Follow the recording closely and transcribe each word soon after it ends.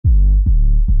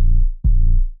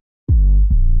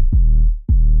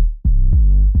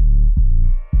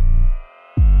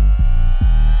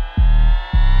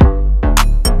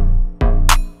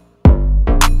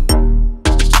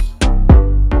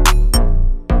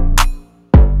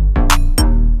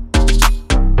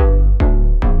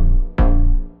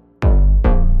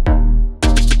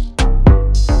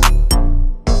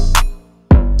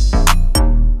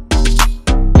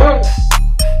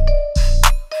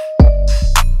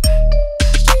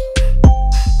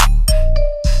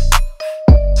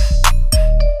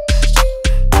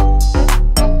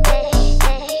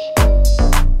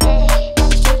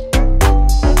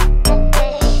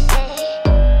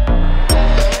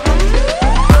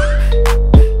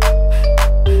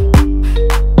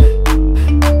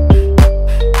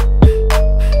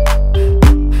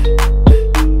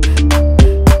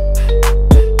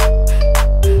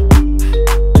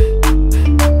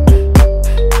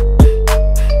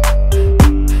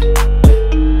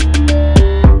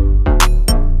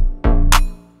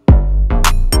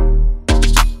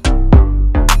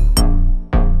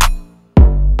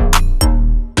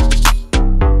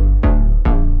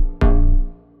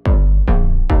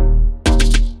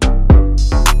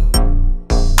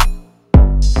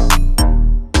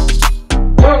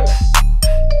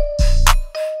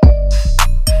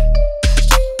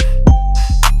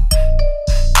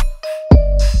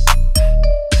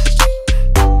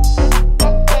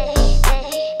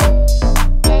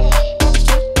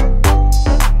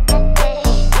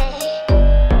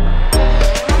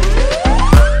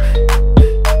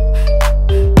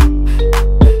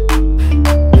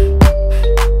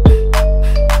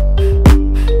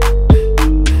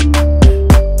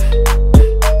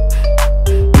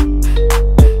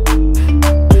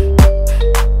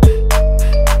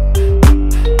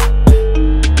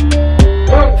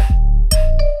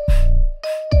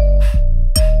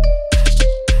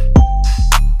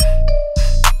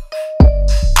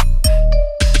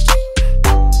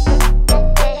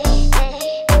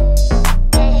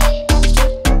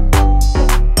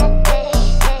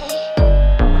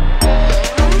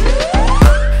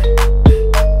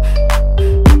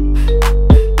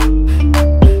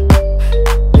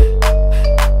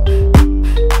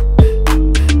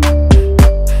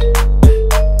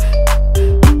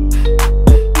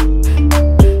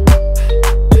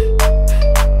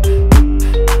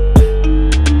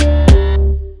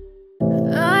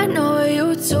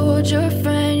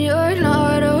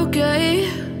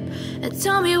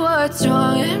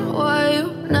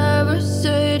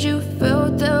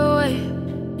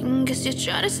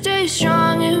trying to stay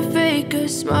strong and fake a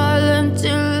smile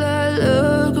until I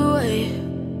look away.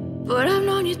 But I've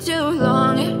known you too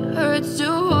long, it hurts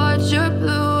to watch your blue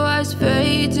eyes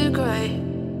fade to gray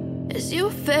as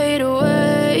you fade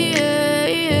away,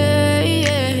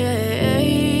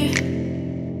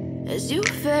 as you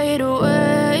fade away.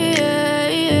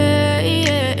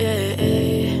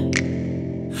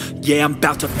 Yeah, I'm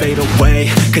about to fade away,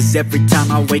 cause every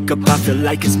time I wake up I feel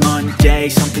like it's Monday.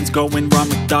 Something's going wrong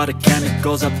with all the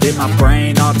chemicals up in my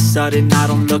brain. All of a sudden I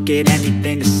don't look at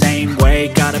anything the same way.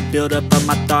 Gotta build up of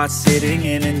my thoughts sitting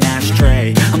in an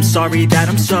ashtray. I'm sorry that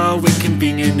I'm so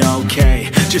inconvenient, okay.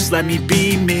 Just let me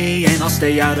be me and I'll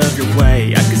stay out of your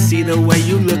way. I can see the way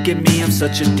you look at me, I'm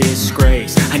such a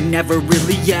disgrace. I never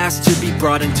really asked to be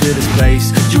brought into this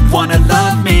place. You wanna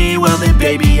love me? Well then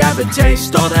baby I have a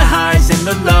taste. All the highs and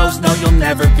the lows, no you'll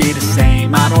never be the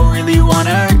same. I don't really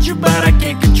wanna hurt you but I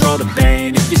can't control the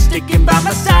pain. If you're sticking by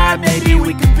my side maybe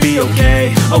we could be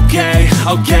okay.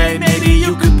 Okay, maybe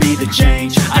you could be the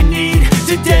change I need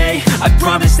today. I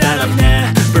promise that I've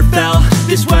never felt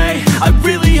this way. I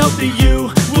really hope that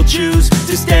you will choose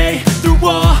to stay through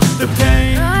all the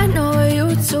pain. I know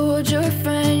you told your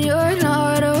friend you're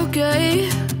not okay,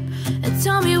 and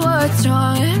tell me what's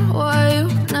wrong and why you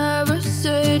never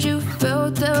said you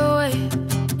felt that way.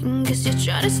 Guess you're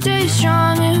trying to stay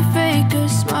strong and fake a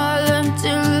smile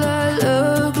until I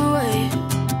look away.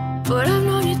 But I've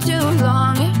known you too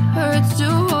long, it hurts to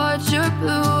watch your blue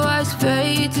eyes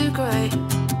fade to gray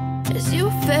as you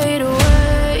fade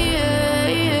away,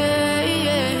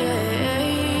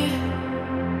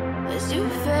 as you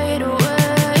fade away,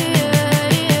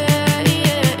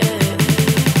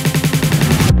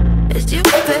 as you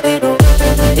fade away.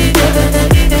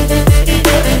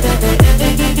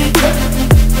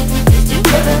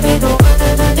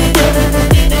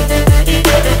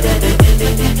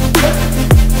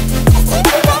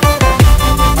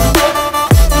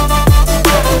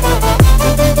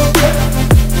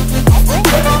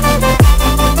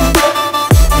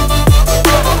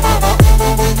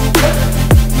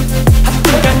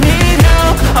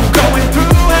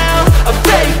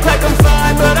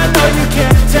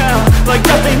 Like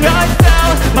nothing else.